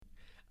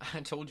I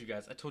told you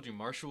guys. I told you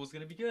Marshall was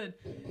gonna be good.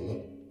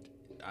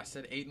 I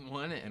said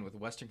 8-1, and with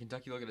Western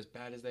Kentucky looking as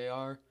bad as they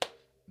are,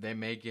 they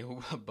may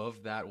go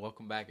above that.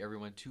 Welcome back,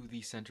 everyone, to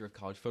the Center of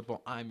College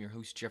Football. I'm your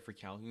host, Jeffrey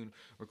Calhoun,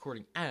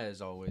 recording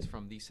as always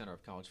from the Center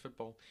of College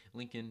Football,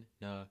 Lincoln,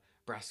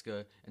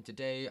 Nebraska. And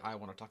today I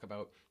want to talk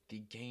about the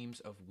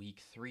games of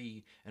Week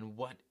 3 and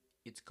what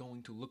it's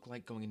going to look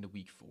like going into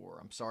Week 4.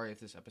 I'm sorry if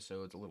this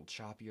episode's a little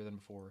choppier than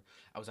before.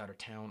 I was out of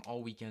town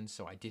all weekend,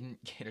 so I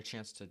didn't get a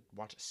chance to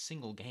watch a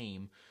single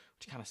game,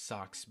 which kind of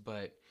sucks,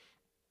 but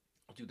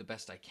I'll do the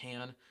best I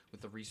can with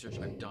the research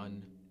I've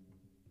done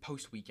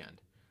post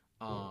weekend.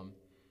 Um,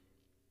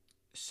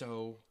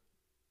 so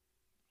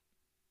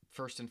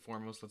first and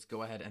foremost, let's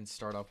go ahead and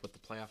start off with the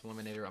playoff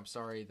eliminator. I'm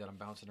sorry that I'm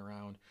bouncing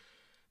around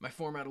my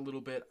format a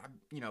little bit.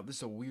 This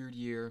is a weird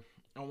year.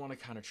 I want to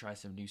kind of try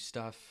some new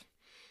stuff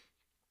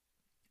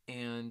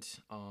and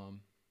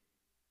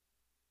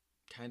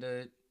kind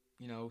of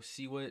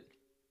see what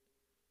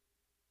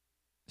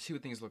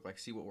things look like,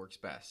 see what works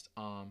best.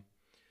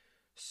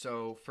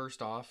 So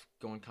first off,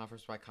 going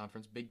conference by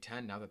conference, Big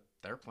Ten. Now that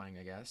they're playing,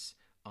 I guess.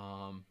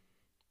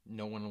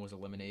 No one was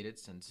eliminated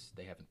since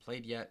they haven't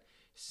played yet.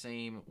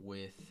 Same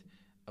with,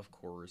 of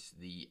course,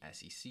 the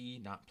SEC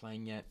not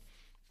playing yet.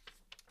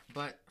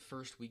 But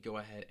first, we go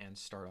ahead and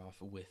start off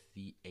with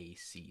the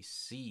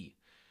ACC.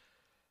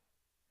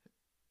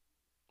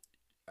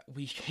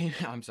 We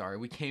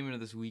came into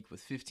this week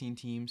with 15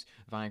 teams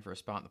vying for a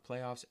spot in the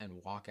playoffs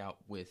and walk out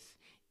with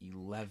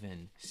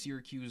 11.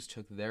 Syracuse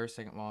took their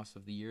second loss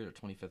of the year to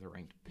 25th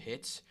ranked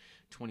Pitt,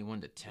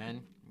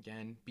 21-10.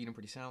 Again, beat them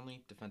pretty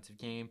soundly. Defensive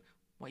game,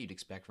 what you'd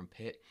expect from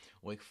Pitt.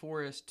 Wake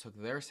Forest took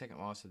their second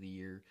loss of the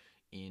year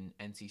in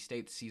NC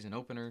State's season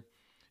opener.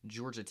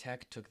 Georgia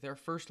Tech took their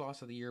first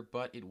loss of the year,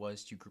 but it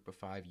was to Group of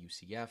 5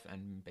 UCF,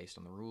 and based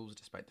on the rules,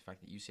 despite the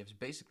fact that UCF is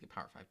basically a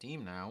Power 5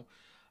 team now,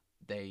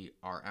 they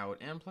are out,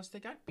 and plus they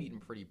got beaten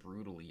pretty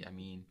brutally. I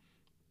mean,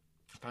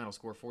 final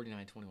score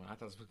 49-21. I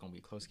thought this was going to be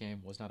a close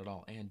game. Was not at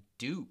all. And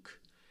Duke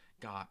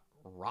got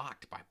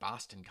rocked by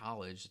Boston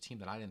College, a team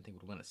that I didn't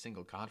think would win a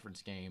single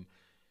conference game.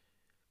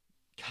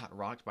 Got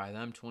rocked by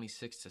them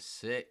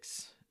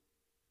 26-6.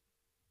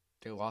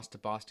 They lost to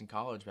Boston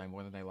College by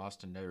more than they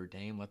lost to Notre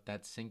Dame. Let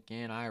that sink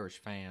in, Irish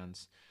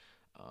fans.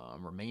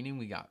 Remaining,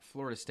 we got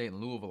Florida State and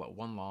Louisville at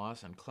 1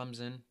 loss, and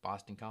Clemson,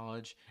 Boston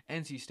College,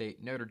 NC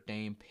State, Notre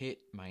Dame, Pitt,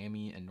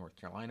 Miami, and North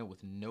Carolina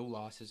with no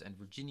losses, and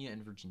Virginia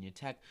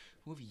Tech,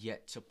 who have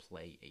yet to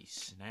play a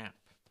snap.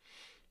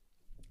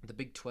 The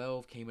Big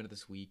 12 came into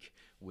this week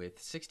with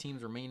 6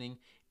 teams remaining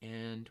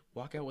and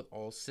walk out with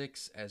all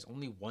 6 as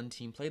only one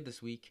team played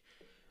this week.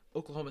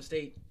 Oklahoma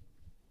State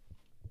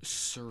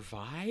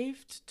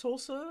survived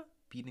Tulsa,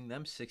 beating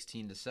them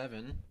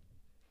 16-7.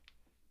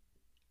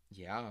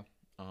 Yeah,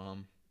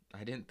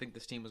 I didn't think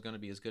this team was going to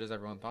be as good as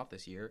everyone thought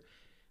this year.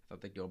 I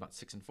thought they'd go about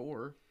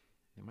 6-4.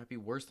 It might be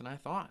worse than I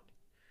thought.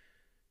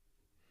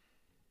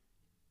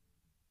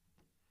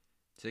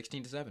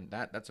 16-7.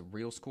 That's a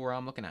real score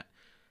I'm looking at.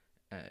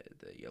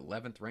 The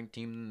 11th ranked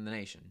team in the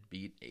nation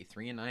beat a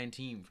 3-9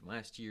 team from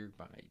last year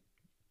by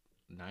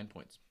 9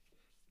 points.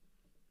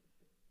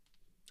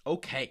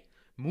 Okay,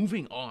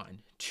 moving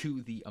on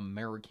to the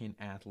American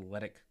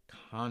Athletic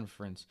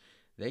Conference.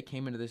 They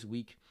came into this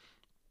week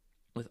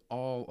with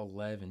all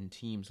 11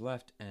 teams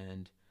left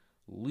and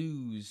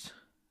lose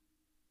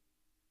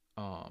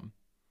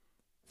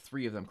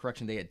 3 of them.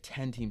 Correction, they had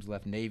 10 teams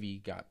left. Navy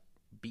got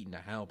beaten to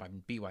hell by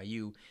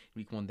BYU.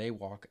 Week 1, they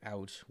walk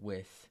out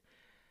with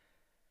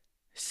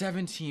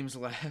 7 teams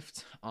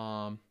left.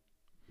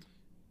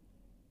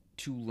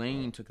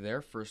 Tulane took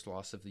their first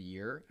loss of the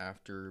year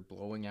after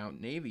blowing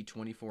out Navy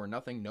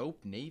 24-0.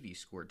 Nope, Navy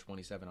scored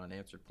 27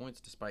 unanswered points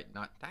despite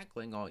not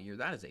tackling all year.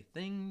 That is a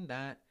thing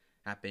that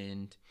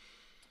happened.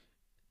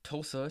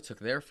 Tulsa took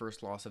their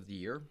first loss of the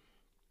year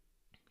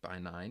by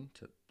 9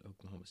 to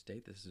Oklahoma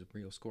State. This is a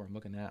real score I'm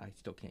looking at. I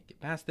still can't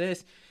get past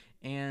this.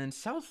 And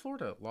South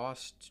Florida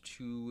lost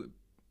to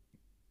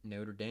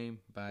Notre Dame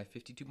by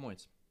 52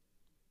 points.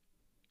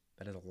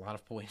 That is a lot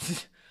of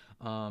points.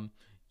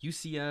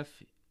 UCF,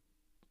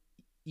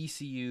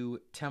 ECU,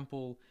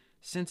 Temple,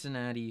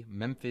 Cincinnati,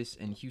 Memphis,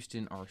 and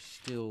Houston are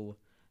still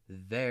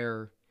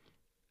there,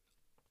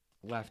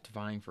 left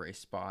vying for a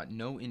spot.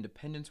 No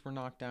independents were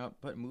knocked out,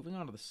 but moving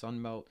on to the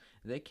Sun Belt,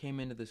 they came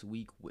into this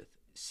week with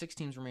 6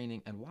 teams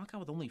remaining and walk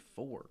out with only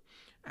 4.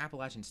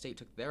 Appalachian State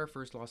took their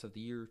first loss of the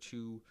year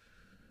to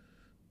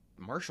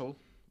Marshall,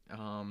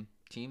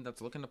 team that's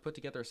looking to put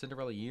together a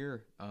Cinderella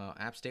year.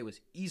 App State was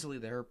easily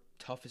their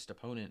toughest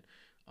opponent.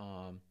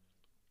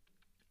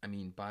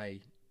 By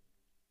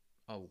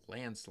a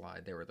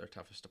landslide, they were their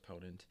toughest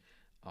opponent.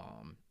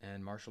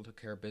 And Marshall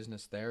took care of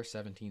business there,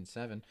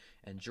 17-7.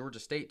 And Georgia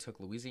State took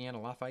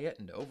Louisiana Lafayette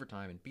into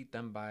overtime and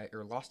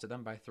lost to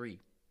them by 3.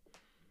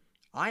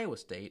 Iowa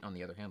State, on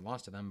the other hand,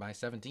 lost to them by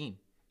 17.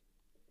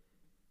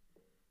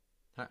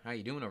 How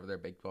you doing over there,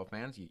 Big 12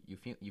 fans?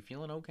 You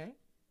feeling okay?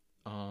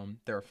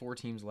 There are 4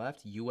 teams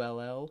left: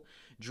 ULL,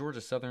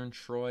 Georgia Southern,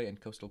 Troy, and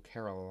Coastal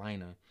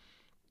Carolina.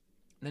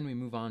 Then we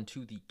move on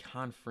to the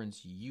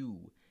Conference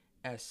U.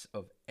 S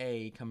of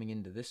A coming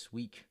into this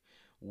week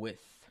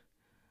with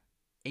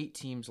 8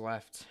 teams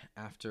left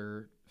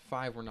after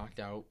 5 were knocked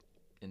out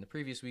in the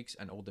previous weeks,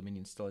 and Old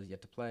Dominion still has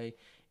yet to play,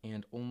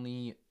 and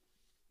only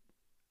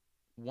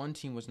 1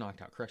 team was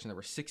knocked out. Correction, there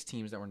were 6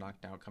 teams that were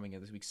knocked out coming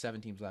in this week,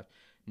 7 teams left.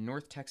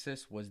 North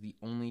Texas was the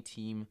only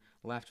team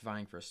left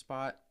vying for a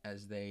spot,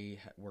 as they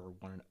were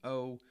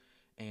 1-0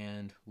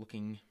 and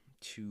looking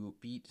to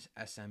beat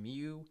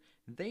SMU.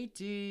 They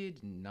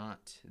did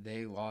not.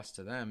 They lost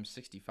to them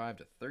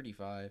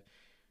 65-35.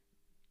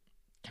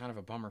 Kind of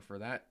a bummer for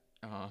that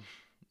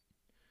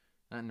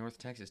North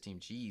Texas team.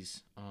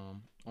 Jeez.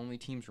 Only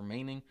teams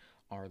remaining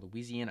are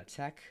Louisiana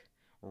Tech,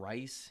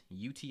 Rice,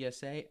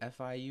 UTSA,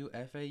 FIU,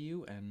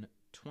 FAU, and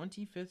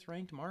 25th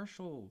ranked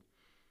Marshall.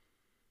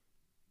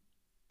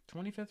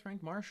 25th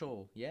ranked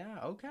Marshall. Yeah,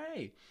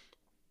 okay.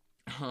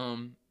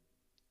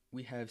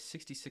 We have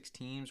 66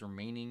 teams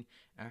remaining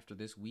after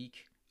this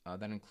week.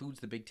 That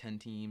includes the Big Ten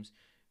teams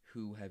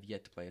who have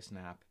yet to play a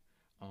snap.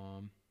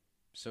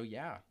 So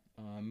yeah,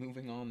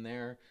 moving on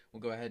there,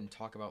 we'll go ahead and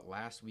talk about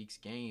last week's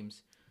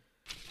games.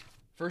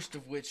 First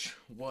of which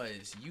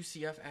was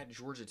UCF at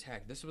Georgia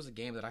Tech. This was a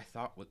game that I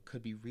thought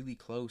could be really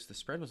close. The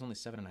spread was only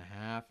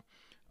 7.5.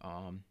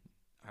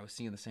 I was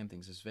seeing the same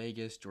things as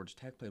Vegas. Georgia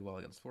Tech played well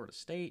against Florida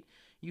State.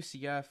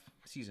 UCF,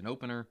 season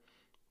opener.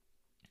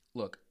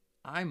 Look,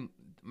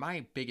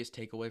 my biggest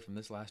takeaway from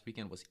this last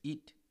weekend was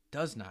it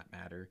does not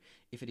matter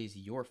if it is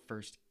your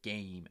first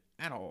game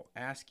at all.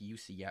 Ask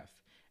UCF.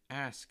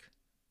 Ask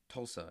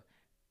Tulsa.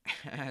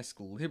 Ask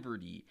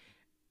Liberty.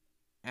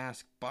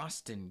 Ask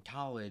Boston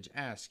College.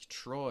 Ask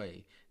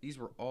Troy. These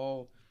were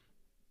all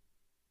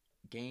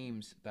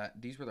games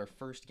these were their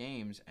first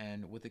games,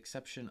 and with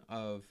exception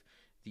of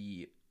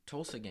the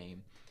Tulsa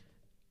game,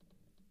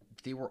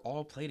 they were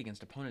all played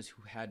against opponents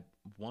who had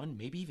 1,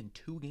 maybe even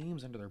 2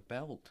 games under their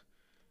belt,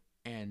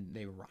 and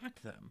they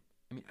rocked them.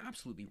 I mean,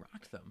 absolutely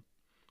rocked them.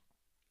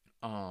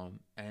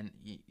 And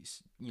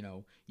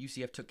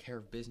UCF took care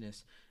of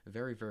business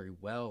very, very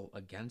well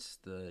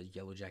against the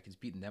Yellow Jackets,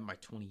 beating them by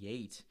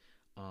 28.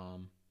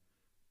 Dylan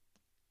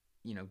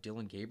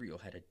Gabriel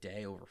had a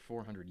day, over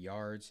 400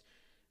 yards,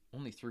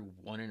 only threw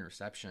 1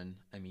 interception.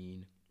 I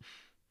mean,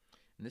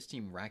 and this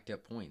team racked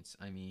up points.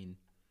 I mean,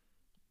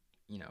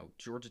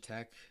 Georgia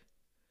Tech,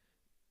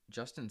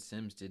 Justin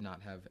Sims did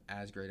not have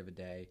as great of a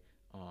day.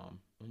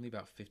 Only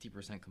about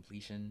 50%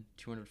 completion,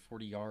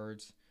 240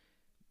 yards,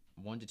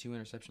 1-2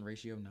 interception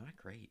ratio. Not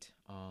great.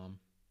 I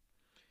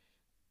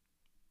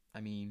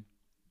mean,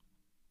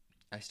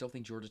 I still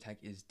think Georgia Tech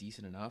is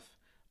decent enough,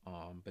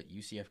 but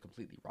UCF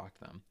completely rocked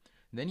them.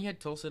 And then you had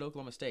Tulsa at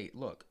Oklahoma State.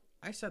 Look,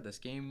 I said this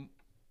game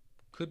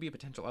could be a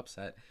potential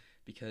upset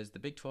because the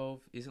Big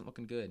 12 isn't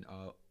looking good.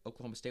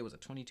 Oklahoma State was a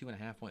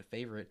 22.5 point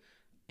favorite,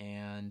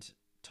 and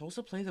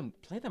Tulsa played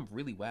them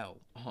really well.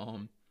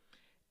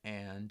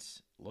 And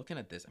looking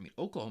at this, I mean,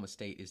 Oklahoma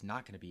State is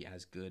not going to be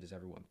as good as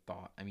everyone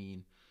thought. I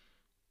mean,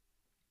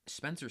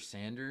 Spencer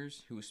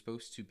Sanders, who was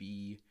supposed to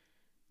be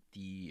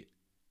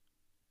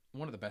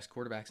one of the best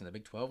quarterbacks in the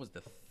Big 12, was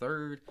the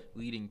 3rd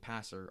leading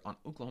passer on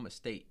Oklahoma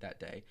State that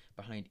day,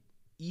 behind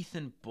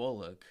Ethan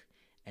Bullock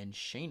and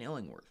Shane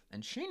Illingworth.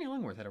 And Shane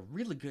Illingworth had a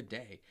really good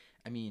day.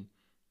 I mean,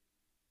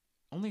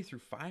 only threw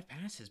 5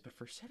 passes, but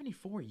for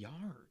 74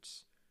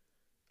 yards.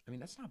 I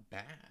mean, that's not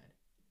bad.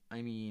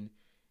 I mean,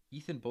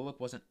 Ethan Bullock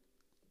wasn't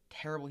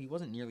terrible. He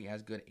wasn't nearly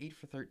as good. 8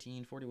 for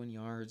 13, 41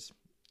 yards.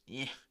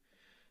 Yeah.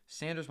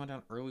 Sanders went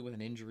down early with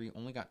an injury,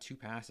 only got 2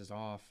 passes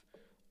off.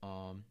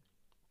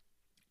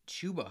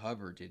 Chuba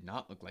Hubbard did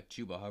not look like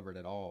Chuba Hubbard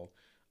at all.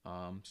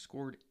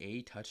 Scored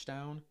a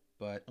touchdown,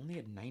 but only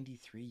had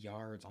 93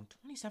 yards on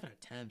 27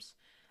 attempts.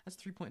 That's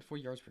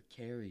 3.4 yards per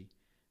carry.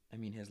 I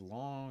mean, his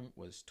long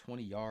was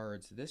 20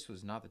 yards. This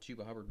was not the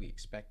Chuba Hubbard we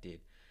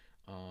expected.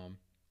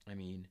 I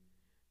mean,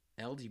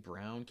 L.D.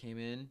 Brown came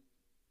in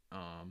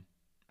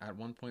at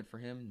one point for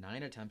him.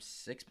 9 attempts,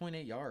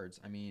 6.8 yards.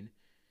 I mean,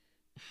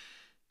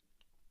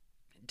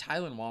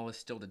 Tylan Wallace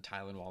still did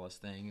Tylan Wallace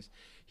things.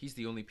 He's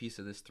the only piece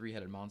of this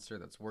 3-headed monster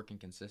that's working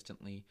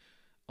consistently.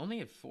 Only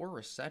had 4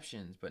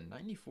 receptions, but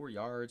 94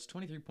 yards,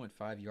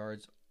 23.5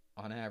 yards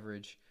on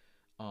average.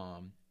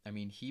 I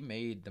mean, he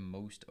made the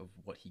most of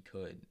what he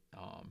could.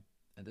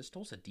 And this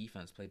Tulsa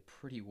defense played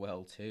pretty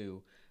well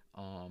too.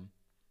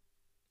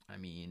 I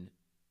mean,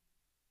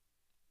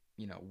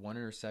 1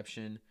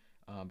 interception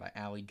by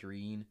Allie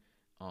Green.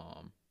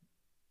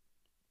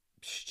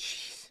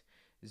 Jeez.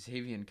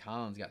 Xavier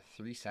Collins got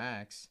 3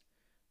 sacks.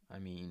 I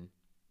mean,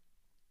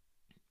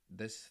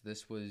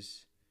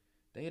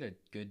 they had a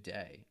good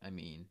day. I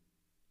mean,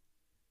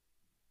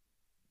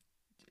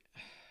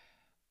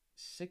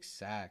 6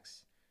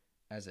 sacks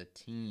as a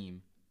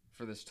team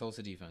for this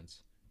Tulsa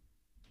defense.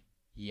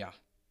 Yeah.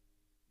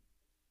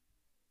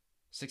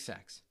 6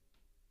 sacks.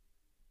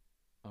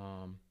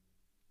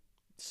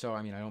 So,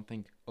 I mean, I don't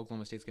think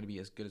Oklahoma State's going to be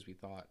as good as we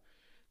thought.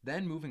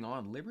 Then moving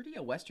on, Liberty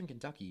at Western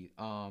Kentucky.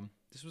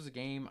 This was a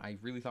game I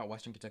really thought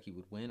Western Kentucky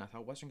would win. I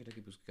thought Western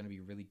Kentucky was going to be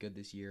really good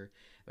this year.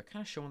 They're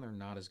kind of showing they're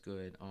not as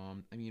good.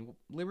 I mean,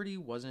 Liberty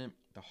wasn't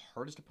the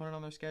hardest opponent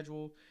on their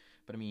schedule,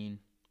 But I mean,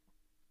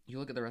 you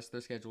look at the rest of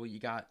their schedule. You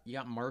got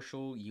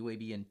Marshall,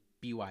 UAB, and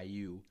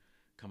BYU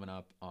coming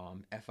up.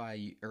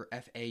 FIU or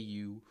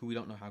FAU, who we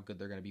don't know how good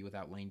they're going to be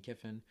without Lane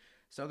Kiffin.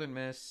 Southern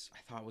Miss, I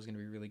thought was going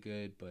to be really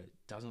good, but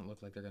doesn't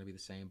look like they're going to be the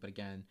same. But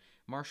again,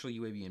 Marshall,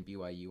 UAB, and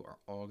BYU are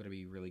all going to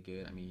be really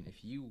good. I mean,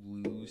 if you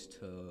lose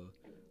to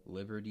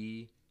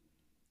Liberty,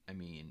 I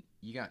mean,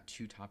 you got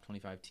two top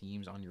 25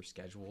 teams on your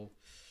schedule.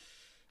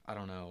 I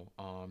don't know.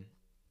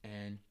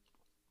 And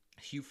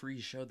Hugh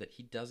Freeze showed that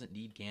he doesn't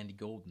need Gandy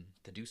Golden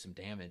to do some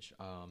damage.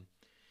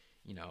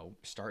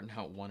 Starting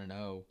out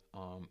 1-0,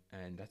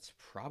 and that's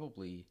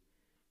probably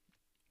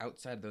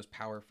outside of those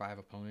Power 5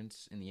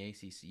 opponents in the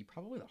ACC,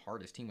 probably the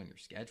hardest team on your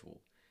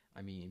schedule.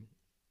 I mean,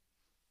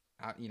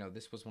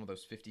 this was one of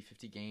those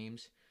 50-50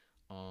 games,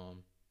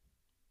 and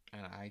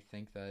I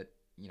think that,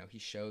 he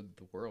showed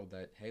the world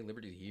that, hey,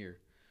 Liberty's here.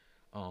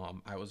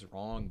 I was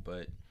wrong,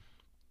 but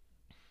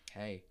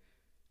hey.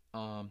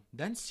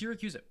 Then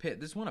Syracuse at Pitt.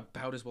 This went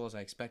about as well as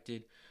I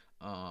expected.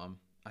 I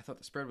thought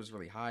the spread was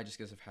really high just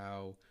because of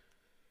how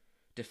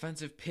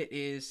defensive Pitt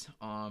is.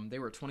 They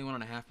were a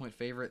 21.5-point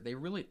favorite. They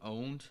really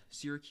owned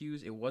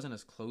Syracuse. It wasn't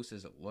as close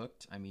as it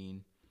looked. I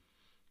mean,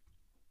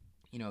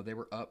 they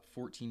were up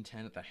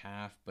 14-10 at the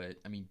half, but,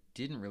 I mean,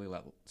 didn't really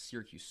let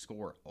Syracuse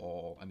score at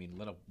all. I mean,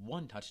 let up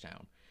one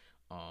touchdown.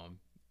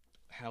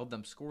 Held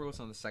them scoreless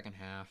on the second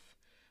half.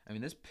 I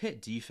mean, this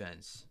Pitt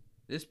defense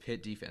is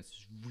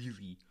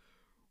really,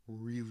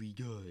 really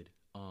good.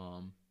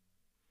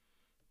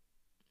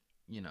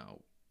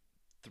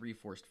 3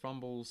 forced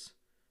fumbles,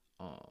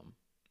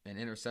 an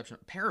interception.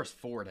 Paris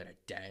Ford had a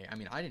day. I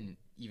mean, I didn't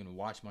even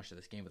watch much of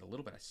this game, but the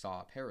little bit I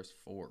saw, Paris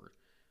Ford,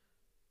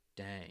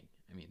 dang.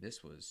 I mean,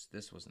 this was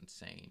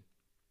insane.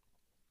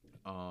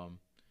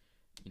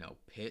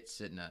 Pitt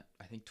sitting at,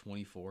 I think,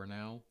 24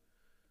 now.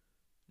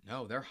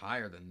 No, they're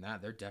higher than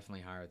that. They're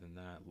definitely higher than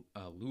that.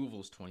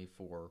 Louisville's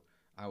 24.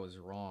 I was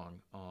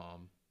wrong.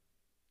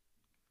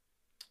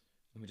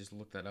 Let me just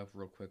look that up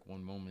real quick.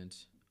 One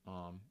moment.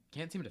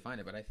 Can't seem to find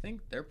it, but I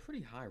think they're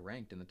pretty high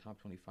ranked in the top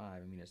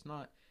 25. I mean, it's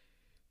not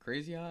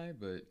crazy high,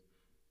 but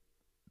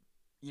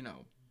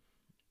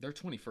they're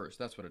 21st.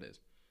 That's what it is.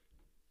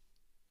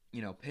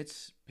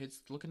 Pitt's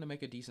looking to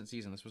make a decent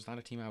season. This was not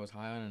a team I was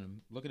high on, and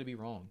I'm looking to be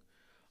wrong.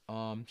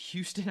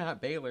 Houston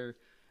at Baylor.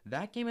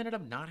 That game ended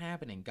up not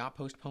happening. Got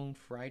postponed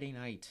Friday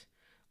night.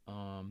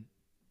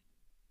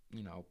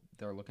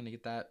 They're looking to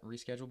get that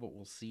rescheduled, but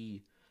we'll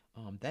see.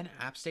 Then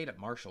App State at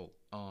Marshall.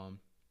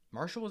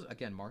 Marshall was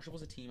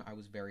a team I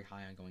was very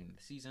high on going into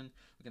the season.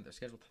 Looking at their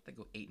schedule, I thought they'd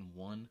go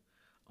 8-1.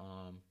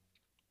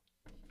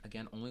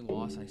 Again, only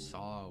loss I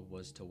saw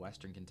was to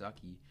Western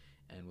Kentucky,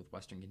 and with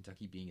Western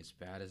Kentucky being as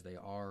bad as they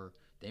are,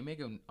 they may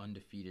go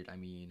undefeated. I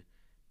mean,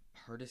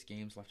 hardest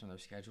games left on their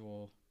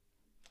schedule.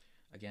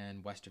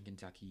 Again, Western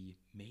Kentucky,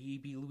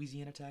 maybe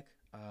Louisiana Tech.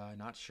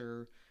 Not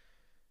sure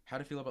how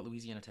to feel about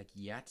Louisiana Tech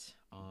yet,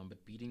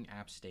 but beating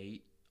App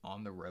State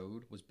on the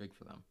road was big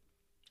for them.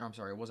 I'm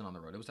sorry, it wasn't on the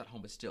road. It was at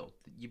home, but still,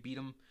 you beat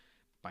them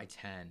by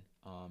 10.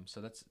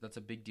 So that's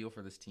a big deal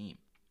for this team.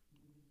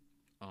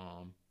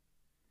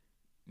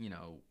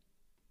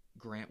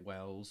 Grant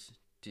Wells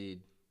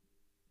did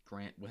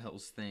Grant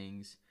Wells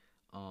things.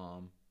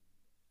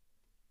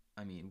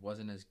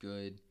 Wasn't as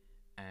good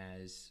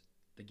as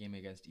the game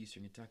against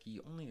Eastern Kentucky.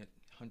 Only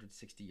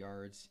 160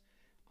 yards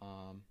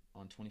on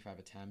 25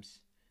 attempts.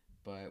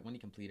 But when he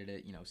completed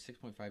it,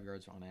 6.5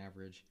 yards on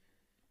average.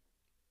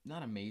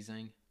 Not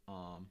amazing.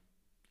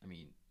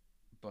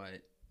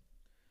 But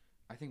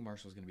I think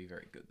Marshall's going to be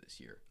very good this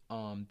year.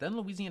 Then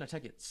Louisiana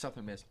Tech at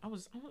Southern Miss. I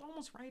was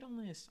almost right on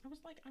this. I was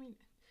like,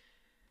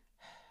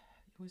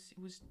 it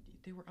was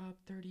they were up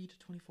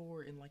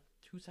 30-24 in like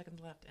 2 seconds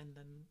left, and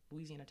then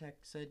Louisiana Tech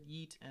said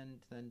yeet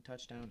and then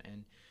touchdown,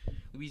 and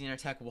Louisiana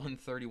Tech won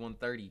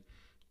 31-30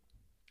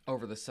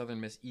 over the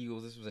Southern Miss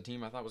Eagles. This was a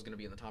team I thought was going to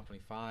be in the top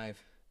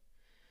 25.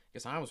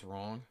 Guess I was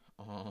wrong.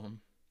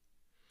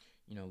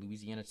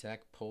 Louisiana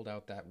Tech pulled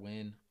out that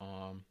win.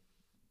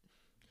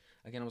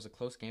 Again, it was a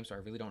close game, so I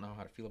really don't know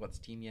how to feel about this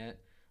team yet.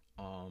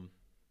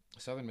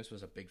 Southern Miss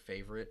was a big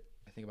favorite.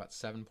 I think about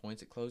 7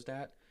 points it closed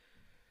at.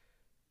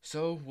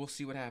 So we'll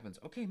see what happens.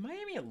 Okay,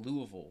 Miami at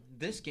Louisville.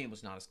 This game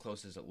was not as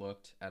close as it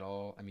looked at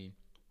all. I mean,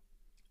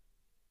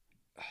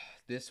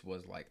 this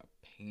was like a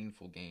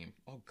painful game.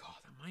 Oh, God,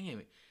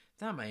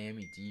 that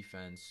Miami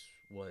defense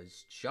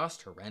was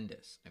just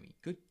horrendous. I mean,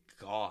 good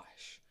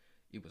gosh,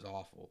 it was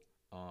awful.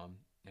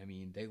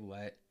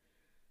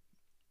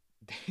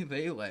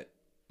 They let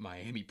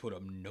Miami put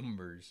up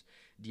numbers.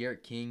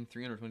 De'Aaron King,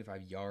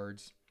 325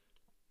 yards.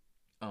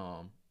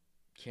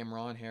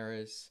 Cameron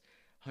Harris,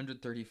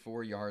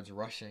 134 yards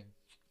rushing.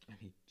 I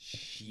mean,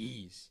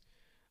 jeez.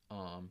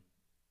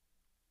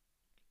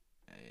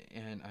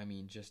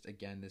 Just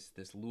again,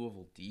 this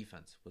Louisville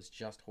defense was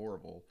just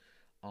horrible.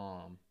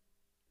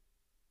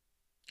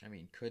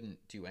 Couldn't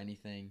do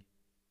anything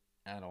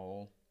at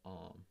all.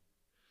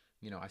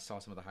 I saw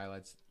some of the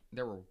highlights.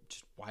 There were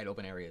just wide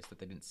open areas that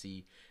they didn't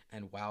see.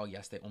 And while,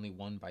 yes, they only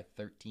won by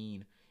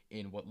 13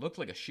 in what looked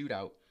like a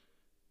shootout,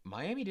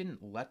 Miami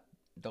didn't let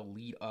the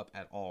lead up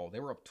at all. They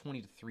were up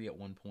 20-3 at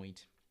one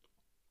point,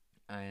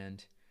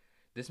 and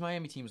this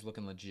Miami team is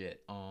looking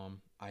legit.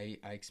 I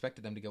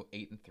expected them to go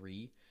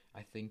 8-3.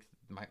 I think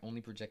my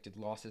only projected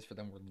losses for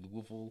them were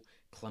Louisville,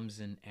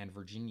 Clemson, and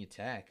Virginia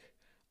Tech.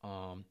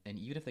 And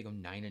even if they go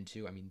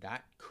 9-2, I mean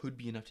that could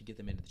be enough to get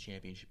them into the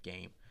championship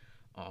game.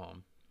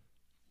 Um,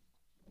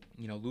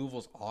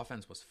 Louisville's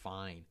offense was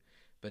fine,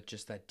 but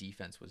just that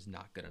defense was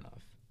not good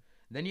enough.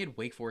 Then you had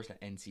Wake Forest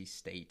at NC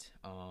State.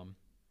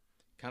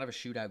 Kind of a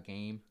shootout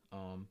game.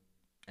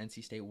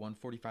 NC State won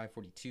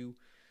 45-42.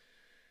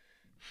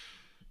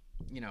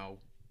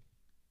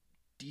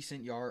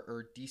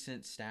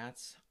 Decent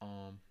stats.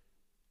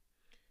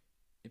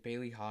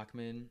 Bailey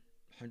Hockman,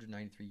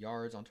 193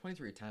 yards on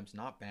 23 attempts,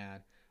 not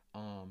bad.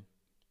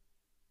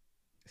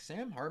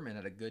 Sam Hartman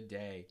had a good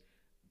day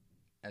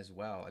as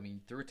well. I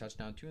mean, threw a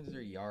touchdown,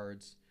 230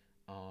 yards,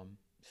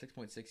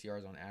 6.6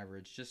 yards on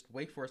average. Just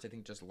Wake Forest, I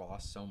think, just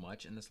lost so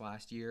much in this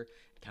last year.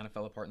 It kind of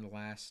fell apart in the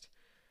last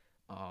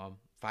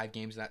 5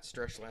 games of that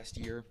stretch last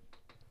year.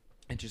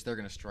 And just they're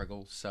going to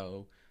struggle.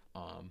 So,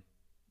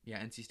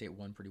 yeah, NC State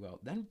won pretty well.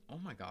 Then, oh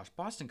my gosh,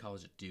 Boston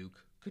College at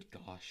Duke. Good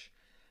gosh.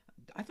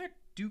 I thought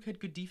Duke had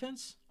good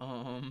defense.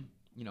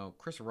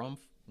 Chris Rumph,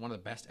 one of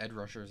the best edge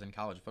rushers in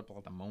college football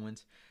at the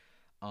moment.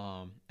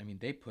 I mean,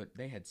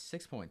 they had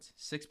 6 points.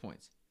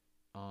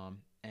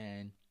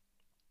 And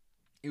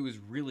it was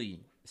really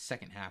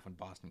second half when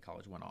Boston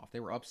College went off. They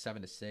were up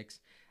 7-6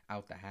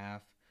 out the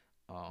half,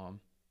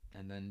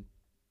 and then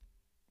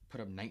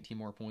put up 19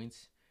 more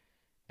points,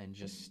 and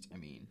just, I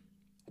mean,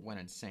 went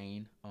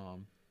insane.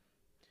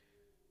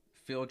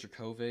 Phil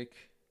Dracovic,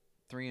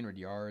 300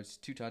 yards,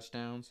 2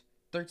 touchdowns,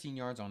 13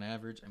 yards on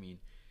average. I mean,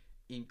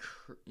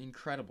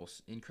 incredible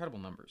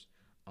numbers.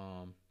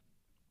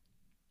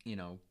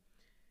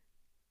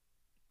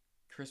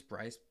 Chris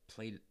Bryce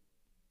played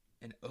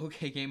an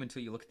okay game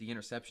until you look at the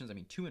interceptions. I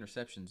mean, 2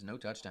 interceptions, no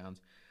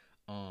touchdowns.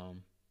 As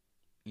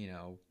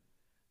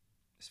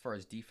far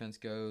as defense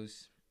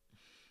goes,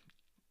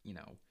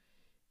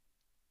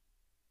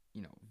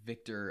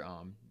 Victor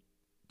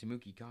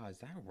Demuki, God, is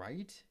that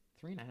right?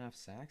 3.5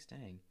 sacks,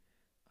 dang.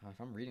 If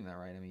I'm reading that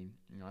right, I mean,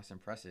 that's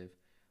impressive.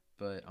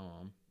 But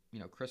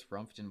Chris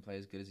Rumph didn't play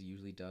as good as he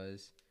usually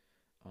does.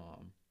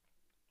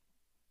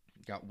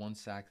 Got 1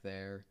 sack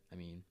there. I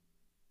mean,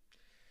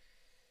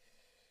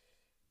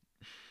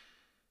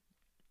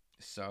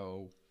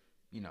 so,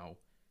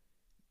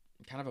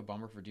 kind of a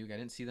bummer for Duke. I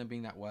didn't see them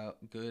being that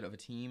good of a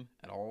team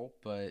at all,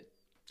 but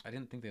I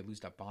didn't think they'd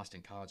lose to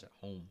Boston College at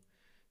home.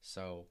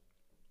 So,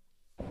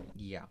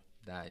 yeah,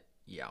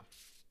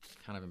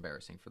 kind of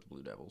embarrassing for the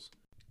Blue Devils.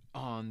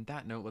 On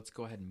that note, let's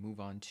go ahead and move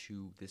on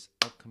to this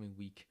upcoming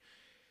week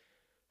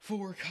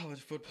for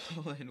college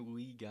football, and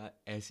we got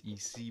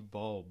SEC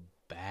ball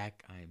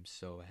back. I am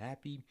so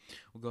happy.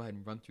 We'll go ahead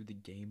and run through the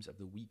games of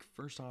the week.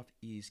 First off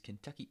is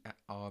Kentucky at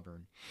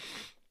Auburn.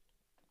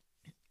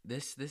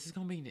 This is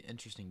going to be an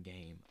interesting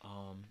game.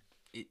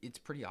 It's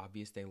pretty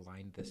obvious they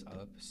lined this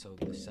up so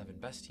the 7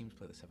 best teams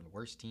play the 7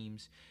 worst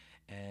teams,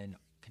 and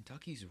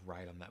Kentucky's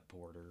right on that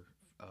border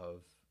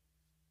of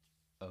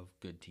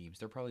good teams.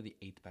 They're probably the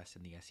 8th best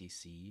in the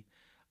SEC.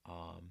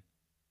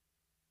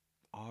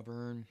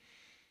 Auburn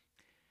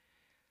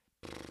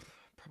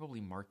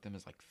probably mark them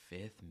as like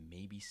 5th,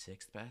 maybe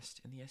 6th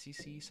best in the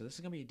SEC. So this is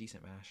going to be a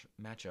decent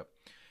matchup.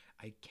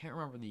 I can't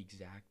remember the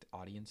exact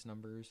audience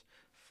numbers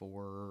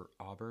for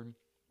Auburn.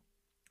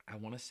 I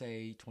want to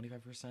say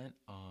 25%.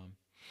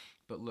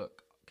 But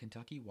look,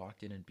 Kentucky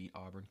walked in and beat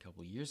Auburn a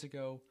couple years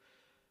ago.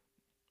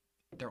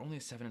 They're only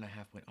a 7.5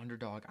 point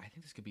underdog. I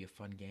think this could be a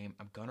fun game.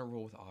 I'm going to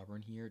roll with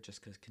Auburn here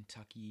just because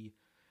Kentucky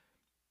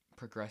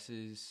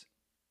progresses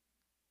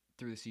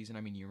through the season.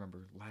 I mean, you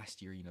remember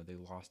last year, they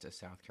lost to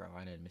South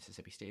Carolina and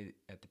Mississippi State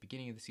at the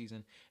beginning of the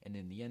season. And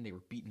in the end, they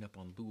were beaten up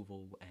on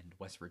Louisville and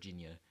West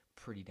Virginia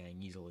pretty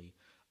dang easily.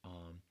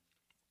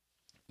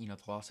 The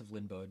loss of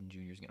Lynn Bowden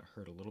Jr. is going to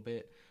hurt a little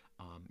bit.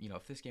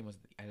 If this game was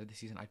at the end of the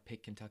season, I'd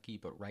pick Kentucky.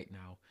 But right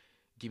now,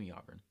 give me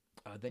Auburn.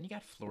 Then you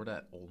got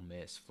Florida at Ole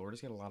Miss.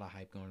 Florida's got a lot of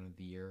hype going into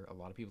the year. A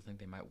lot of people think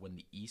they might win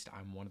the East.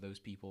 I'm one of those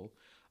people.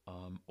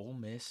 Ole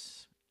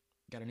Miss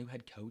got a new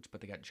head coach,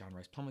 but they got John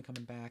Rice Plumlee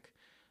coming back.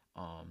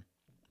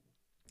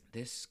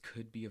 This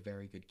could be a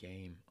very good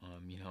game.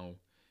 You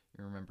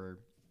remember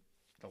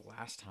the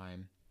last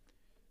time,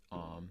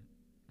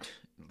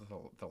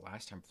 the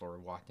last time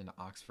Florida walked into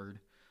Oxford.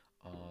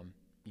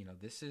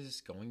 This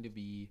is going to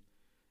be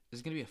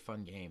a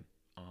fun game.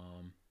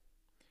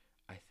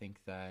 I think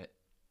that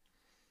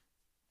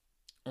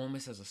Ole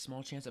Miss has a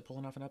small chance at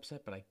pulling off an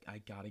upset, but I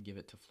got to give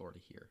it to Florida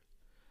here.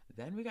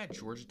 Then we got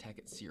Georgia Tech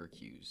at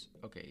Syracuse.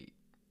 Okay,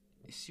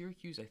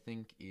 Syracuse I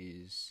think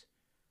is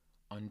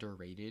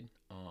underrated.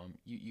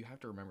 You have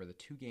to remember the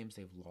 2 games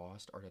they've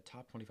lost are to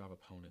top 25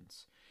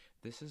 opponents.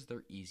 This is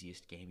their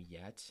easiest game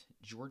yet.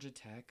 Georgia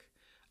Tech,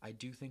 I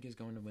do think, is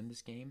going to win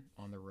this game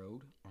on the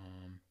road.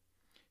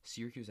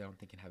 Syracuse, I don't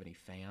think, can have any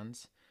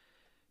fans.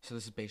 So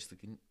this is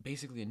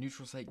basically a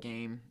neutral site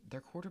game.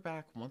 Their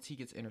quarterback, once he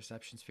gets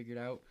interceptions figured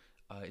out,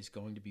 is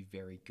going to be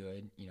very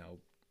good.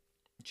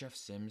 Jeff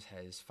Sims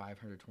has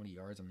 520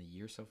 yards on the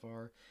year so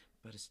far,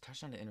 but his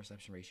touchdown to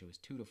interception ratio is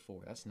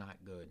 2-4. That's not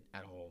good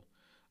at all.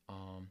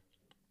 Um,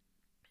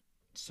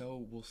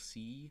 so we'll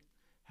see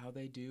how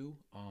they do.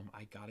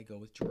 I gotta go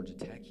with Georgia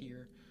Tech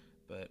here,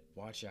 but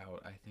watch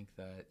out. I think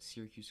that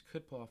Syracuse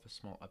could pull off a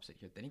small upset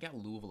here. Then you got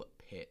Louisville at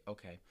Pitt.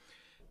 Okay,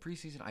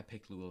 preseason I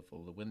picked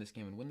Louisville to win this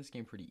game and win this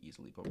game pretty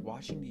easily. But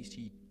watching these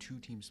two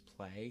teams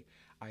play,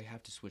 I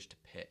have to switch to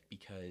Pitt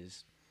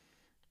because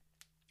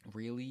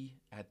really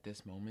at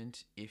this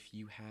moment, if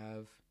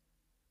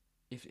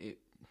it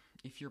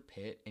if you're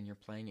Pitt and you're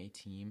playing a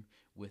team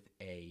with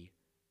a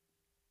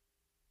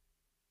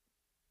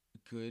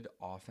good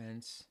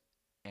offense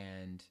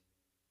and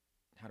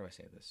how do I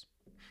say this?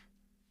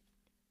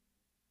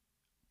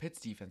 Pitt's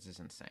defense is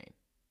insane.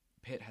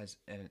 Pitt has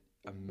an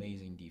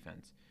amazing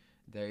defense.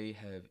 They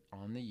have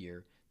on the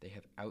year they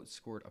have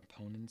outscored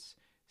opponents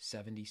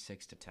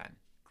 76-10.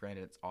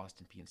 Granted, it's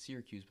Austin Peay and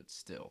Syracuse, but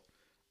still.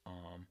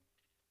 Um,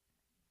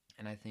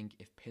 and I think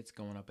if Pitt's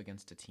going up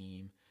against a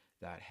team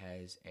that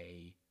has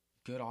a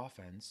good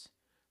offense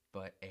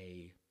but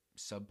a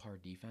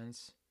subpar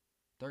defense,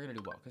 they're gonna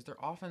do well because their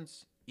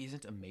offense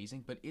isn't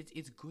amazing, but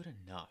it's good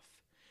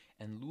enough.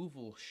 And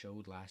Louisville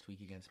showed last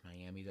week against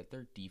Miami that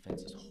their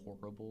defense is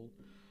horrible.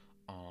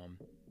 Um,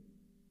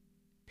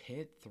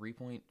 Pitt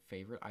 3-point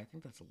favorite, I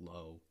think that's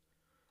low.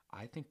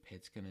 I think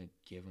Pitt's gonna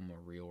give them a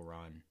real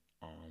run.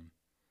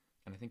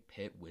 And I think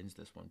Pitt wins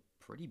this one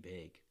pretty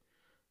big.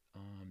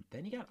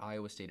 Then you got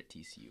Iowa State at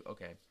TCU.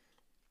 Okay,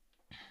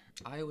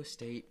 Iowa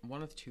State,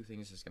 one of the two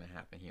things is going to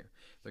happen here.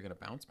 They're going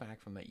to bounce back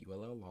from that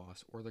ULL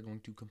loss, or they're going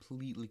to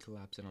completely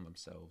collapse in on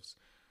themselves.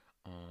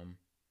 Um,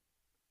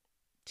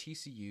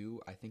 TCU,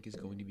 I think, is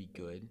going to be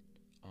good,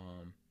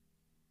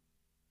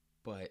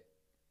 but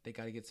they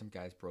got to get some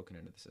guys broken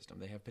into the system.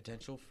 They have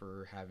potential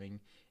for having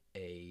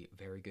a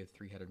very good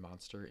three-headed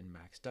monster in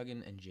Max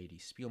Duggan and J.D.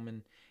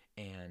 Spielman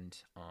and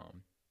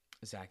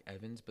Zach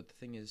Evans, but the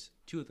thing is,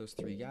 two of those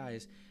three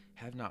guys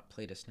have not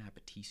played a snap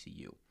at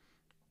TCU.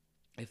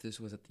 If this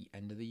was at the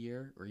end of the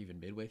year or even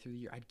midway through the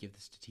year, I'd give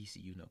this to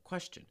TCU, no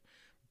question.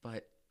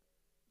 But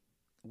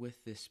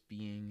with this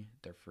being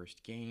their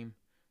first game,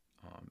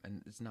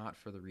 and it's not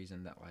for the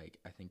reason that like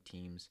I think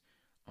teams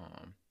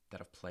that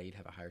have played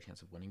have a higher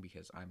chance of winning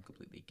because I'm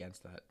completely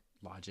against that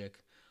logic.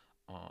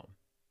 Um,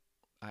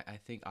 I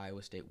think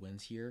Iowa State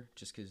wins here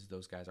just because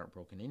those guys aren't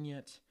broken in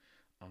yet.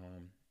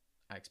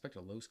 I expect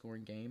a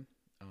low-scoring game.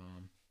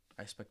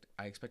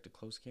 I expect a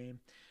close game,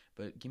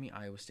 but give me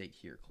Iowa State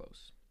here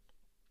close.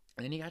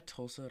 And then you got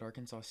Tulsa at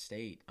Arkansas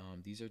State.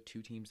 These are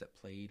two teams that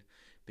played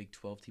Big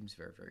 12 teams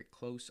very, very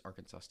close.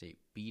 Arkansas State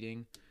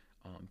beating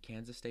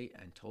Kansas State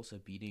and Tulsa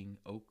beating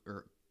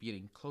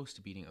close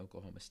to beating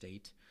Oklahoma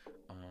State.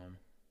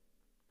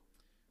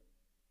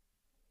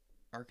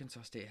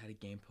 Arkansas State had a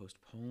game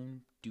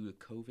postponed due to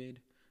COVID,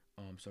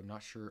 so I'm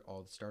not sure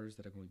all the starters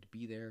that are going to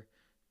be there.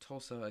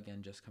 Tulsa,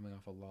 again, just coming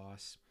off a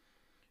loss.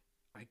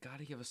 I got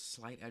to give a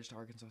slight edge to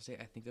Arkansas State.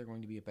 I think they're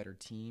going to be a better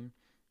team.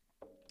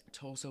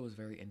 Tulsa was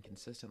very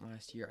inconsistent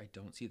last year. I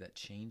don't see that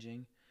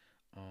changing.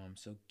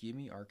 So give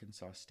me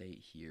Arkansas State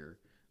here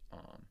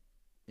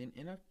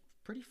in a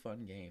pretty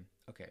fun game.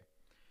 Okay,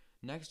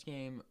 next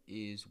game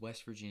is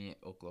West Virginia,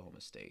 Oklahoma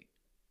State.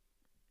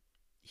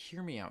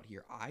 Hear me out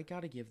here. I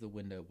got to give the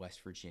win to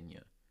West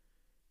Virginia.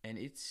 And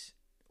it's,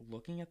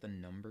 looking at the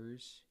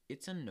numbers,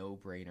 it's a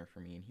no-brainer for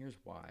me, and here's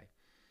why.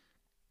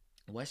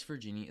 West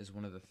Virginia is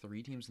one of the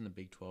three teams in the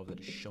Big 12 that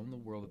has shown the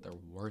world that they're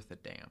worth a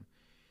damn.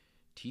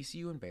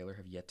 TCU and Baylor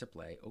have yet to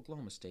play.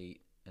 Oklahoma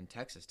State and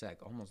Texas Tech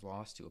almost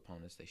lost to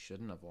opponents they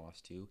shouldn't have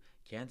lost to.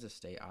 Kansas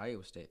State,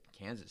 Iowa State,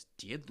 Kansas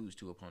did lose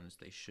to opponents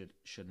they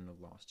shouldn't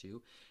have lost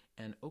to.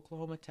 And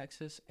Oklahoma,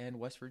 Texas, and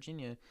West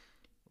Virginia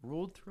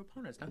rolled through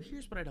opponents. Now,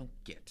 here's what I don't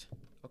get,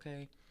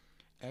 okay?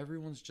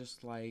 Everyone's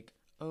just like,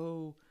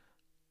 oh,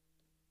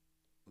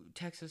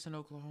 Texas and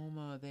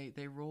Oklahoma,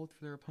 they rolled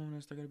through their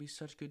opponents. They're going to be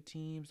such good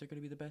teams. They're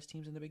going to be the best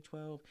teams in the Big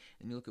 12.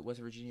 And you look at West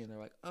Virginia, and they're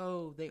like,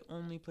 oh, they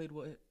only played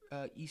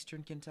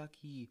Eastern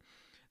Kentucky.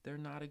 They're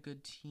not a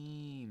good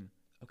team.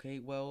 Okay,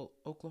 well,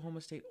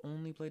 Oklahoma State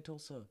only played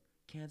Tulsa.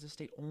 Kansas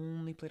State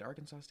only played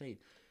Arkansas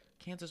State.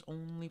 Kansas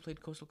only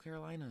played Coastal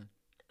Carolina.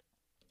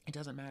 It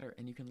doesn't matter.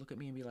 And you can look at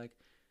me and be like,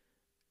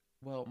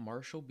 well,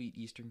 Marshall beat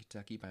Eastern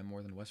Kentucky by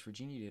more than West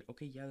Virginia did.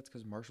 Okay, yeah, that's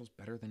because Marshall's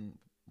better than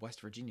West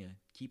Virginia.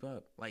 Keep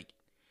up. Like,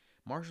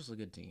 Marshall's a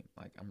good team.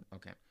 Like, I'm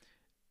okay.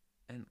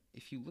 And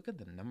if you look at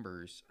the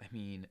numbers, I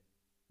mean,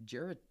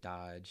 Jared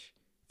Dodge,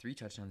 3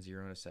 touchdowns,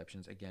 0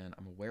 interceptions. Again,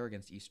 I'm aware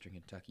against Eastern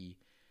Kentucky,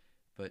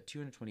 but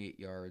 228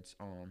 yards.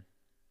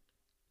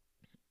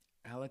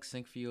 Alex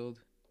Sinkfield,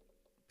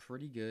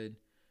 pretty good,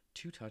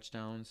 2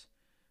 touchdowns.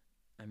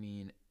 I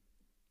mean,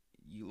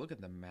 you look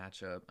at the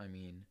matchup. I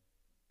mean,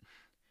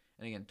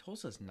 and again,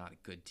 Tulsa's not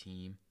a good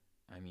team.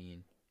 I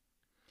mean,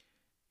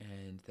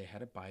 and they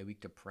had a bye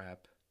week to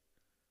prep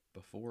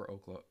before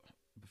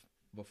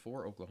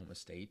Oklahoma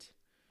State.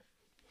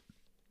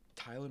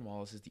 Tylan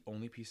Wallace is the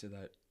only piece of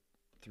that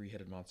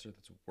three-headed monster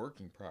that's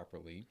working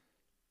properly.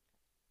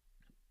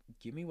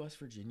 Give me West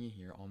Virginia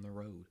here on the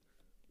road.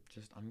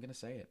 Just I'm gonna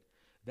say it.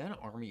 Then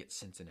Army at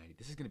Cincinnati.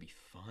 This is gonna be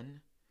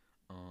fun.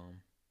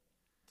 Um,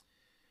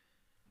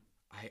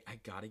 I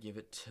gotta give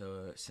it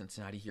to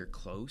Cincinnati here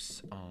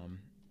close.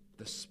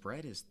 The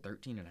spread is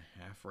 13 and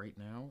a half right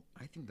now.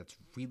 I think that's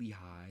really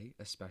high,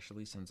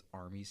 especially since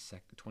Army's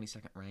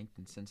 22nd ranked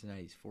and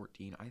Cincinnati's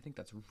 14. I think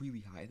that's really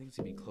high. I think it's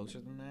gonna be closer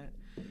than that.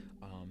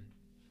 Um,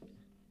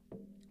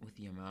 with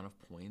the amount of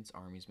points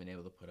Army's been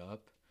able to put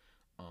up.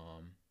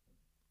 Um,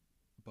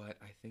 but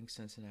I think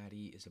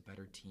Cincinnati is a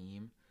better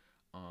team.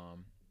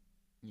 Um,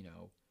 you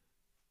know,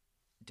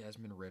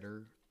 Desmond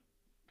Ritter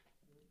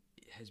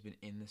has been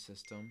in the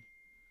system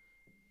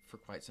for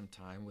quite some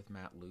time with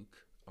Matt Luke.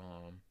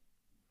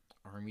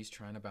 Army's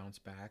trying to bounce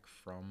back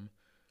from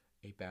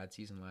a bad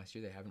season last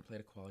year. They haven't played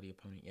a quality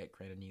opponent yet.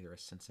 Granted, neither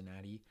is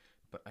Cincinnati,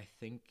 but I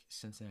think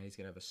Cincinnati's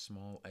gonna have a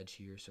small edge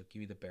here. So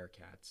give me the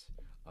Bearcats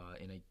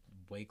in a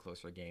way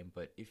closer game.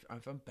 But if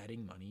I'm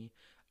betting money,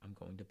 I'm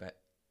going to bet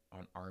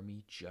on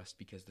Army just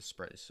because the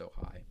spread is so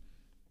high.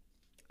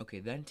 Okay,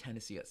 then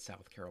Tennessee at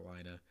South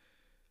Carolina.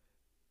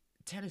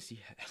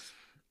 Tennessee has.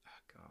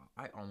 Oh God,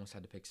 I almost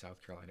had to pick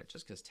South Carolina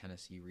just because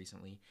Tennessee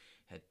recently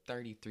had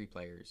 33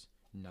 players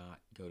not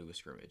go to a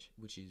scrimmage,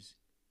 which is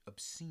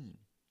obscene.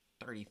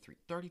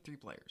 33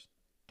 players.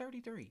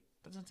 33.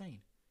 That's insane.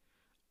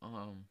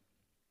 Um,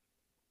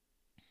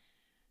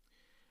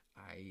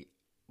 I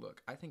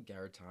look. I think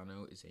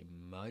Garitano is a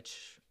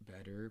much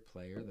better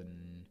player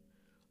than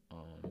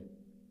um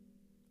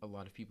a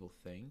lot of people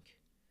think.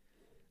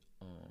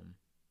 Um,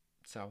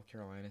 South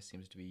Carolina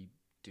seems to be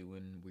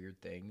doing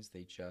weird things.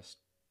 They just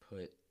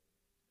put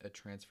a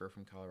transfer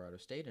from Colorado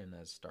State in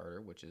as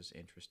starter, which is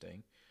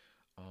interesting.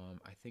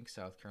 I think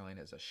South Carolina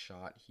has a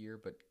shot here,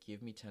 but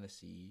give me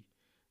Tennessee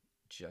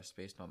just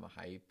based on the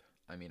hype.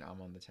 I mean,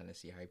 I'm on the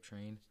Tennessee hype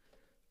train.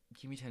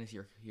 Give me Tennessee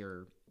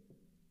here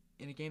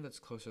in a game that's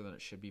closer than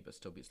it should be, but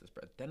still beats the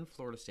spread. Then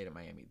Florida State at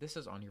Miami. This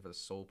is on here for the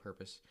sole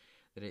purpose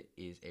that it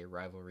is a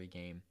rivalry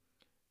game.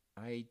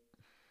 I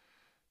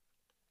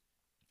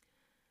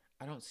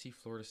I don't see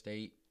Florida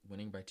State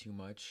winning by too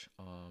much,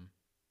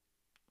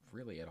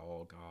 really at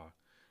all. God,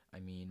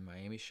 I mean,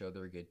 Miami showed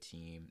they're a good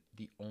team.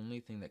 The only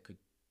thing that could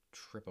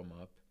trip them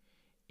up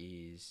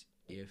is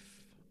if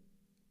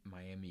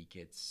Miami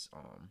gets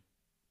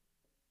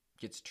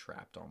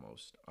trapped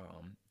almost.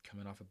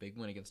 Coming off a big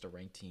win against a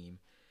ranked team,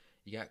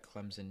 you got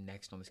Clemson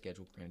next on the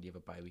schedule. Granted, you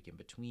have a bye week in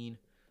between.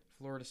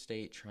 Florida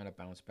State trying to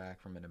bounce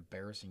back from an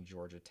embarrassing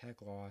Georgia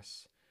Tech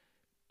loss,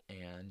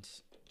 and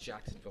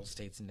Jacksonville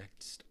State's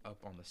next up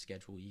on the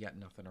schedule. You got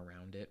nothing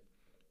around it.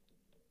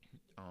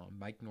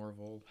 Mike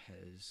Norvell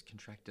has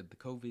contracted the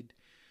COVID,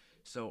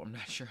 so I'm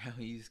not sure how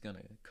he's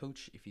gonna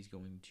coach. If he's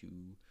going to,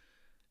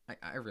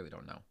 I really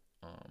don't know.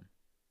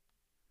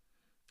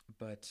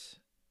 But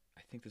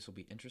I think this will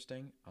be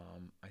interesting.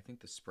 I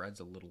think the spread's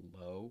a little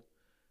low,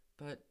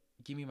 but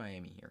give me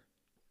Miami here.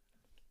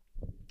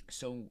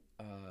 So,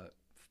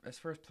 as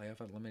far as playoff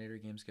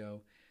eliminator games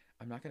go,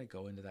 I'm not going to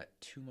go into that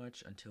too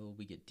much until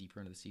we get deeper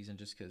into the season,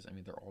 just because, I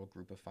mean, they're all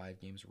group of five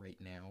games right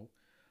now.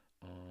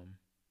 Um,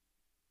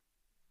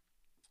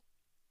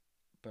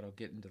 but I'll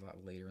get into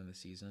that later in the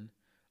season.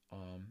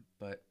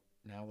 But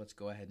now let's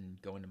go ahead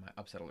and go into my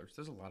upset alerts.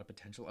 There's a lot of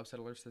potential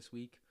upset alerts this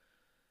week.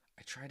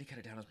 I tried to cut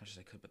it down as much as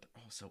I could, but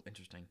they're all so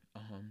interesting.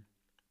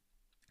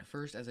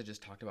 First, as I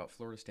just talked about,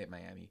 Florida State,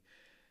 Miami.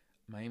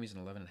 Miami's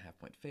an 11.5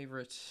 point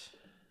favorite.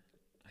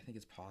 I think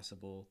it's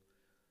possible.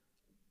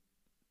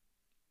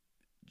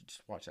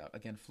 Just watch out.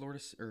 Again,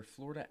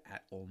 Florida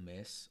at Ole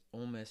Miss.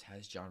 Ole Miss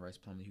has John Rice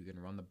Plumlee who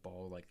can run the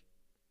ball like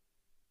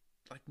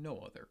no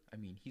other. I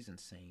mean, he's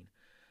insane.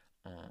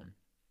 Um,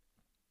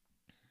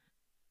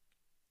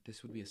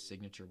 this would be a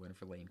signature win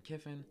for Lane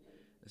Kiffin.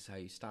 This is how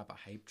you stop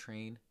a hype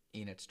train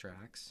in its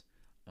tracks.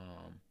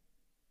 Um,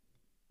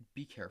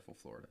 be careful,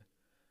 Florida.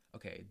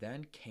 Okay,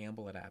 then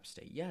Campbell at App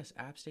State. Yes,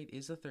 App State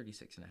is a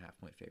 36.5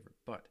 point favorite,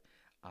 but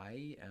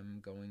I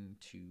am going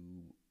to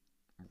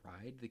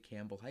ride the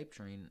Campbell hype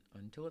train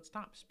until it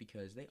stops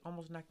because they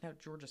almost knocked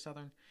out Georgia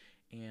Southern,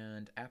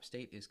 and App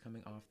State is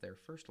coming off their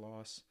first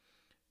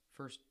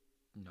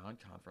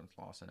non-conference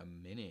loss in a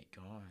minute.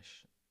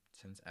 Gosh,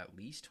 since at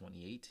least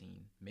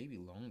 2018, maybe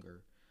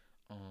longer.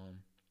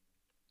 Um,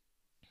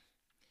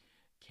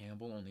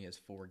 Campbell only has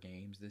 4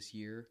 games this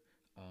year,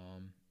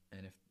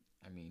 and if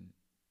I mean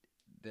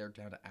they're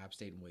down to App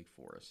State and Wake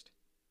Forest.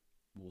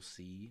 We'll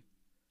see,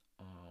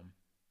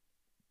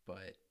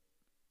 but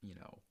you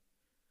know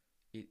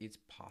it's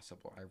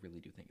possible. I really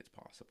do think it's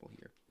possible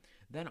here.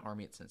 Then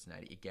Army at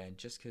Cincinnati again,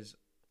 just because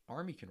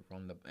Army can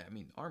run the. I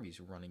mean, Army's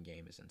running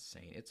game is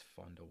insane. It's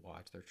fun to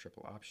watch. Their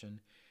triple option.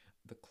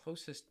 The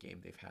closest game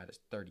they've had is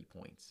 30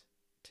 points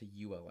to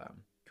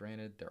ULM.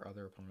 Granted, their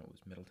other opponent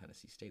was Middle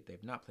Tennessee State.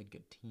 They've not played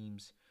good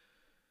teams,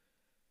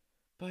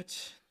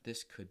 but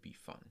this could be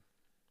fun.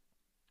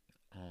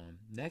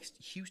 Next,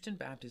 Houston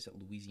Baptist at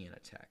Louisiana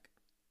Tech.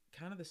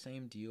 Kind of the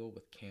same deal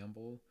with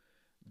Campbell.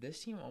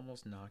 This team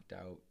almost knocked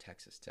out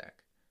Texas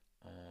Tech.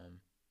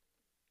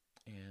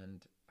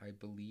 And I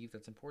believe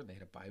that's important. They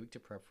had a bye week to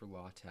prep for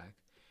La Tech.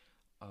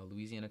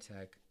 Louisiana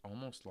Tech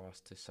almost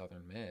lost to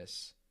Southern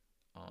Miss,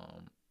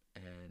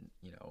 and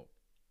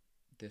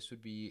this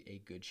would be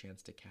a good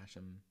chance to catch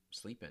them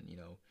sleeping.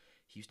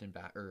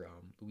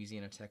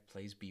 Louisiana Tech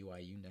plays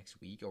BYU next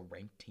week, a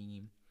ranked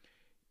team.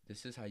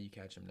 This is how you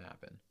catch them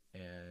napping,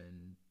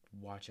 and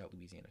watch out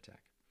Louisiana Tech.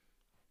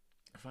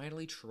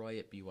 Finally, Troy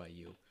at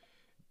BYU.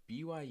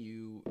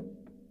 BYU,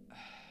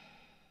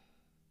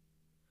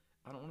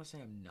 I don't want to say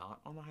I'm not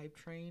on the hype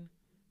train,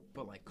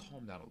 but like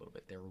calm down a little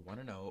bit. They're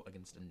 1-0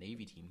 against a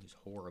Navy team who's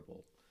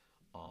horrible.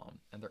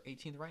 And they're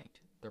 18th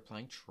ranked. They're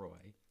playing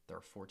Troy. They're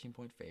a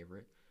 14-point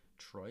favorite.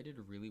 Troy did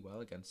really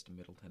well against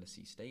Middle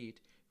Tennessee State,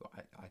 who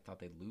I thought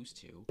they'd lose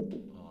to.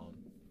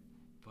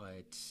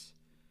 But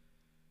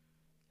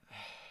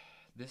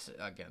this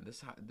again,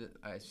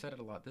 I said it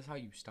a lot. This is how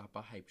you stop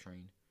a hype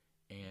train,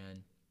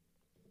 and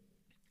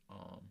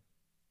um,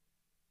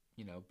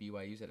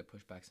 BYU's had to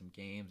push back some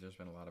games. There's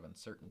been a lot of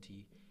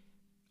uncertainty.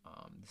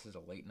 This is a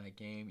late night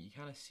game. You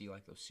kind of see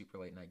like those super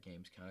late night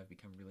games kind of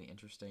become really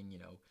interesting.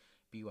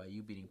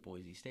 BYU beating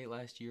Boise State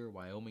last year,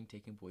 Wyoming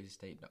taking Boise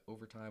State into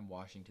overtime,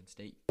 Washington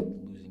State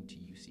losing to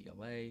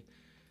UCLA,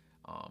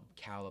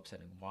 Cal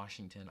upsetting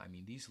Washington. I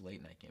mean, these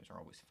late night games are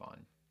always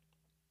fun.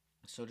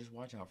 So just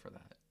watch out for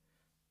that.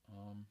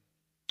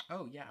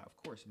 Oh, yeah, of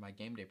course, my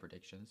game day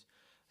predictions.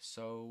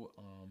 So,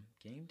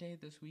 game day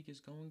this week is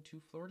going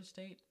to Florida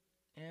State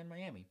and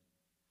Miami.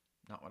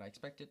 Not what I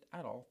expected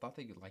at all. Thought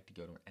they would like to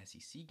go to an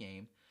SEC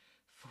game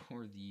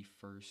for the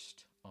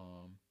first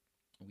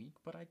week,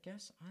 but I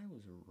guess I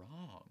was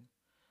wrong.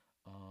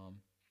 Um,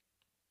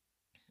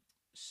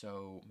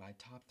 so my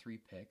top three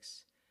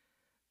picks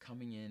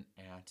coming in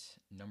at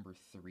number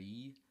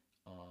three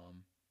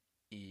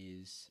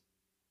is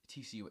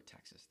TCU at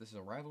Texas. This is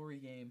a rivalry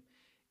game.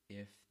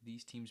 If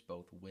these teams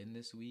both win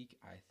this week,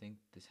 I think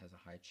this has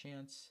a high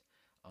chance.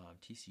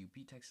 TCU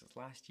beat Texas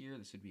last year.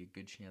 This would be a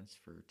good chance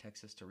for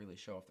Texas to really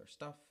show off their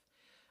stuff.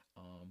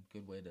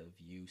 Good way to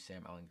view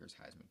Sam Ehlinger's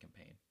Heisman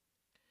campaign.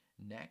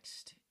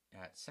 Next,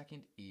 at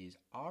second is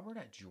Auburn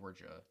at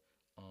Georgia.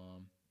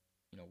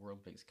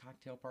 World's biggest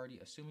cocktail party.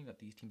 Assuming that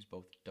these teams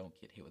both don't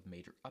get hit with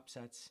major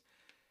upsets,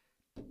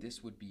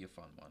 this would be a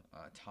fun one.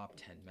 Top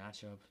 10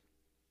 matchup.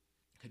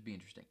 Could be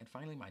interesting. And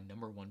finally, my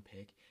number one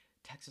pick,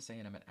 Texas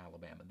A&M at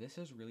Alabama. This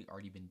has really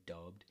already been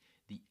dubbed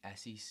the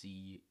SEC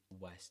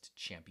West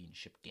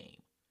Championship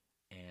game.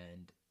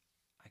 And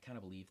I kind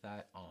of believe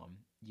that.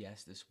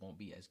 Yes, this won't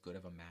be as good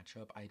of a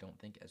matchup, I don't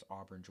think, as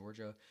Auburn,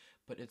 Georgia,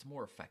 but it's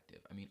more effective.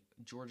 I mean,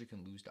 Georgia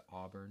can lose to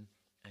Auburn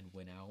and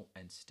win out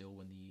and still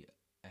win the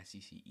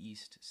SEC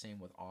East. Same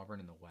with Auburn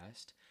in the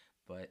West.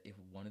 But if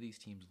one of these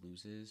teams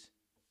loses,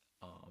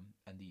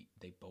 and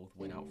they both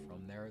win out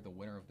from there, the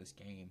winner of this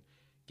game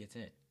gets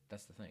in.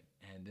 That's the thing.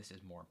 And this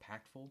is more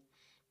impactful.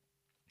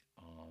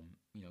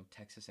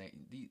 Texas A.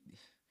 The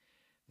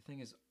thing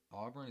is,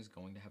 Auburn is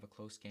going to have a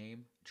close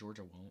game.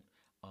 Georgia won't.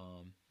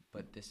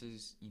 But this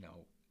is,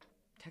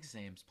 Texas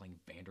A&M's playing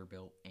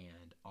Vanderbilt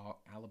and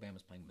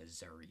Alabama's playing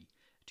Missouri,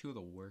 two of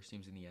the worst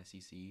teams in the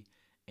SEC,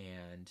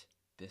 and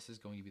this is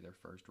going to be their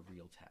first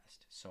real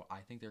test. So I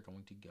think they're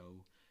going to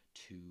go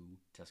to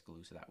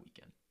Tuscaloosa that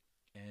weekend.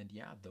 And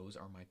yeah, those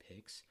are my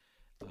picks.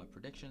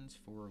 Predictions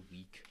for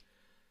week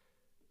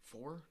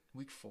 4.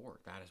 Week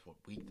 4. That is what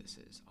week this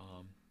is.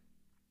 I'll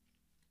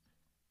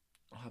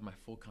have my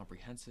full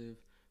comprehensive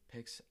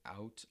picks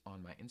out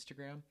on my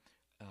Instagram.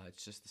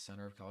 It's just the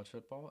Center of College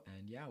Football.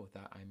 And yeah, with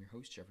that, I'm your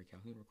host, Jeffrey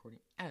Calhoun, recording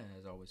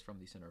as always from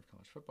the Center of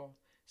College Football,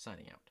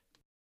 signing out.